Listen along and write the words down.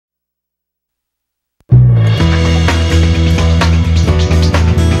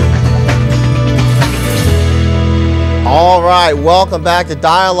right, welcome back to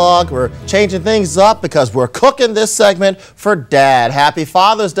Dialogue. We're changing things up because we're cooking this segment for Dad. Happy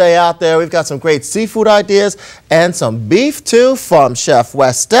Father's Day out there. We've got some great seafood ideas and some beef too from Chef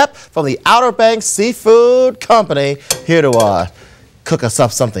Wes Stepp from the Outer Banks Seafood Company here to cook us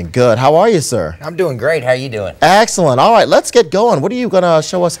up something good. How are you, sir? I'm doing great. How are you doing? Excellent. All right, let's get going. What are you going to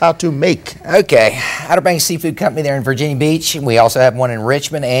show us how to make? Okay. Outer Banks Seafood Company there in Virginia Beach. We also have one in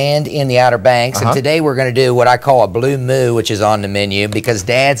Richmond and in the Outer Banks. And today we're going to do what I call a blue moo, which is on the menu because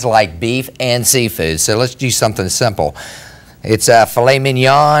dads like beef and seafood. So let's do something simple. It's a filet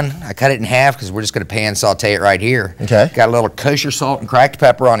mignon. I cut it in half because we're just going to pan saute it right here. Okay. Got a little kosher salt and cracked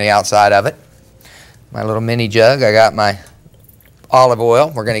pepper on the outside of it. My little mini jug. I got my olive oil.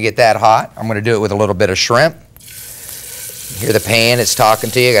 We're going to get that hot. I'm going to do it with a little bit of shrimp. Hear the pan, it's talking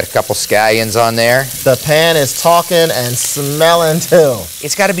to you. Got a couple scallions on there. The pan is talking and smelling too.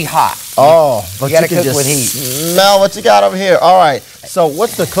 It's got to be hot. Oh, but you got to can cook just with heat. Smell what you got over here. All right. So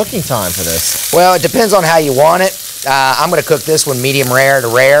what's the cooking time for this? Well, it depends on how you want it. I'm going to cook this one medium rare to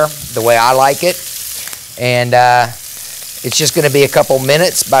rare, the way I like it. And it's just going to be a couple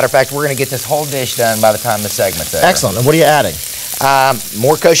minutes. Matter of fact, we're going to get this whole dish done by the time the segment's over. Excellent. And what are you adding?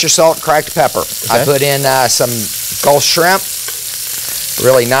 More kosher salt, cracked pepper. Okay. I put in some Gulf shrimp.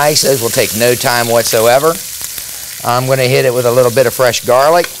 Really nice. Those will take no time whatsoever. I'm going to hit it with a little bit of fresh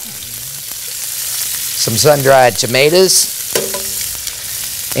garlic. Some sun-dried tomatoes.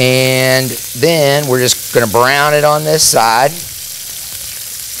 And then we're just going to brown it on this side.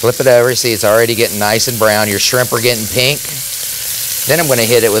 Flip it over. See, it's already getting nice and brown. Your shrimp are getting pink. Then I'm going to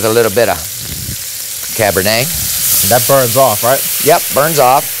hit it with a little bit of Cabernet. That burns off, right? Yep, burns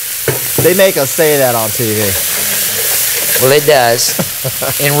off. They make us say that on TV. Well, it does.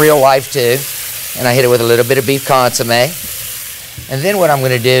 In real life, too. And I hit it with a little bit of beef consomme. And then what I'm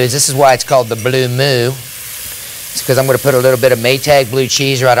going to do is, this is why it's called the blue moo. It's because I'm going to put a little bit of Maytag blue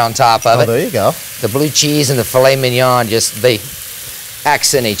cheese right on top of it. Oh, there you go. The blue cheese and the filet mignon, they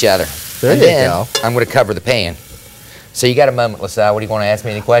accent each other. There you go. I'm going to cover the pan. So you got a moment, LaSalle. What do you want to ask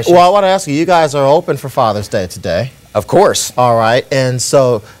me? Any questions? Well, I want to ask you, you guys are open for Father's Day today. Of course. All right. And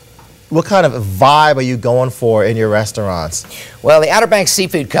so what kind of vibe are you going for in your restaurants? Well, the Outer Banks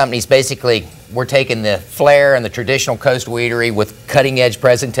Seafood Company is basically, we're taking the flair and the traditional coastal eatery with cutting-edge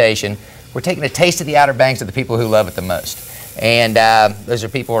presentation. We're taking a taste of the Outer Banks to the people who love it the most. And those are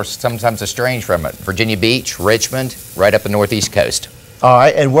people who are sometimes estranged from it. Virginia Beach, Richmond, right up the northeast coast. All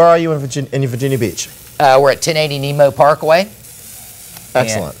right. And where are you in Virginia Beach? We're at 1080 Nemo Parkway.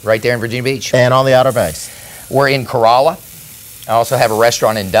 Excellent. Right there in Virginia Beach. And on the Outer Banks? We're in Corolla. I also have a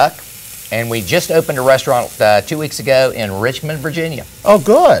restaurant in Duck. And we just opened a restaurant 2 weeks ago in Richmond, Virginia. Oh,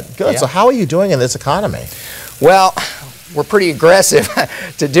 good. Good. Yeah. So how are you doing in this economy? Well, we're pretty aggressive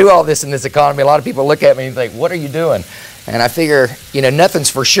to do all this in this economy. A lot of people look at me and think, what are you doing? And I figure, you know, nothing's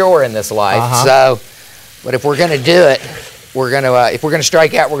for sure in this life. So, but if we're going to do it, we're going to, if we're going to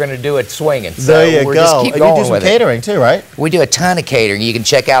strike out, we're going to do it swinging. So there you go. Just keep going you do some with catering too, right? We do a ton of catering. You can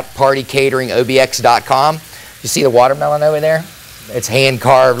check out partycateringobx.com. You see the watermelon over there? It's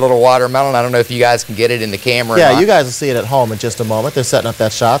hand-carved little watermelon. I don't know if you guys can get it in the camera. Yeah, you guys will see it at home in just a moment. They're setting up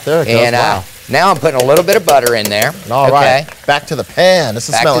that shot there. It goes. And wow. Now I'm putting a little bit of butter in there. All right. Back to the pan. This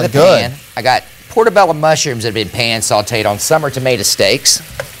is Back smelling to the good. pan. I got portobello mushrooms that have been pan sauteed on summer tomato steaks.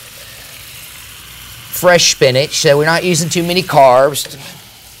 Fresh spinach, so we're not using too many carbs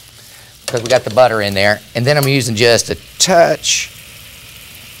because we got the butter in there. And then I'm using just a touch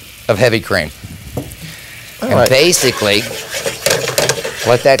of heavy cream. And basically,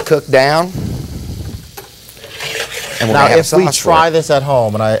 let that cook down. And we're now, have if we try this at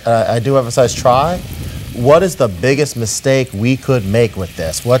home, and I do emphasize try, what is the biggest mistake we could make with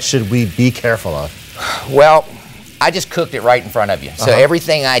this? What should we be careful of? Well, I just cooked it right in front of you. So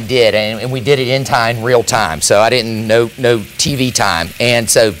everything I did, and we did it in time, real time. So I didn't no TV time. And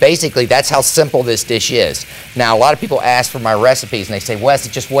so basically that's how simple this dish is. Now a lot of people ask for my recipes and they say, Wes,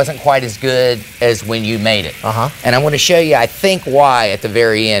 it just wasn't quite as good as when you made it. And I'm going to show you, I think, why at the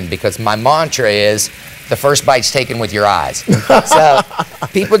very end, because my mantra is the first bite's taken with your eyes. So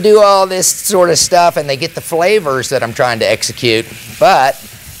people do all this sort of stuff and they get the flavors that I'm trying to execute, but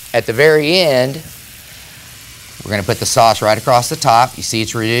at the very end, we're going to put the sauce right across the top. You see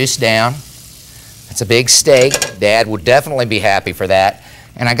it's reduced down. It's a big steak. Dad would definitely be happy for that.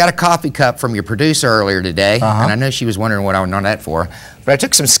 And I got a coffee cup from your producer earlier today, and I know she was wondering what I would on that for. But I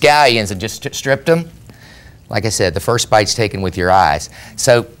took some scallions and just stripped them. Like I said, the first bite's taken with your eyes.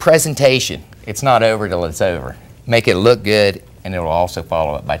 So presentation, it's not over till it's over. Make it look good, and it'll also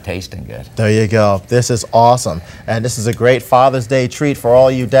follow up by tasting good. There you go. This is awesome. And this is a great Father's Day treat for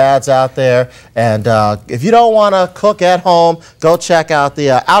all you dads out there. And if you don't want to cook at home, go check out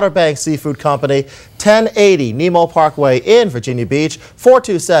the Outer Banks Seafood Company, 1080 Nemo Parkway in Virginia Beach,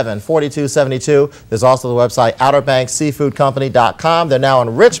 427-4272. There's also the website outerbanksseafoodcompany.com. They're now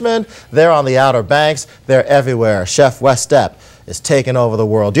in Richmond. They're on the Outer Banks. They're everywhere. Chef Wes Stepp is taking over the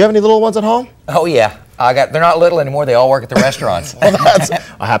world. Do you have any little ones at home? Oh yeah, they're not little anymore. They all work at the restaurants. Well, that's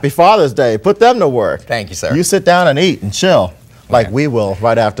a happy Father's Day. Put them to work. Thank you, sir. You sit down and eat and chill like we will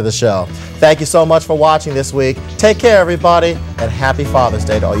right after the show. Thank you so much for watching this week. Take care, everybody, and happy Father's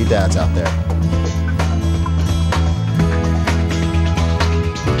Day to all you dads out there.